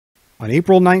On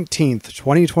April 19,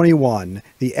 2021,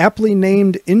 the aptly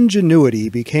named Ingenuity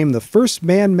became the first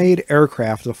man-made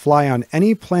aircraft to fly on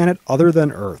any planet other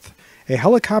than Earth. A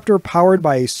helicopter powered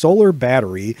by a solar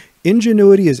battery,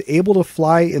 Ingenuity is able to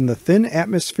fly in the thin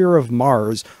atmosphere of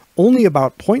Mars, only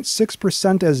about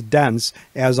 0.6% as dense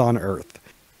as on Earth.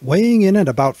 Weighing in at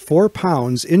about 4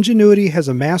 pounds, Ingenuity has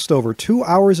amassed over 2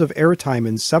 hours of airtime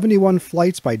in 71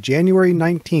 flights by January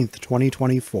 19,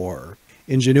 2024.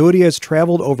 Ingenuity has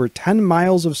traveled over 10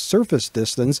 miles of surface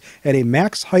distance at a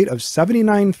max height of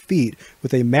 79 feet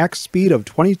with a max speed of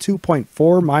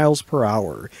 22.4 miles per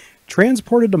hour.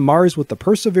 Transported to Mars with the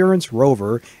Perseverance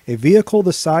rover, a vehicle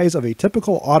the size of a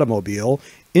typical automobile,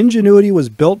 Ingenuity was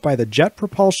built by the Jet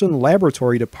Propulsion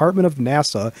Laboratory Department of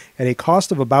NASA at a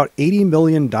cost of about $80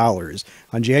 million.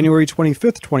 On January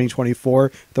 25,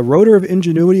 2024, the rotor of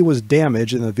Ingenuity was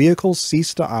damaged and the vehicle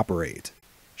ceased to operate.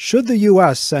 Should the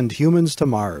U.S. send humans to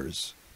Mars?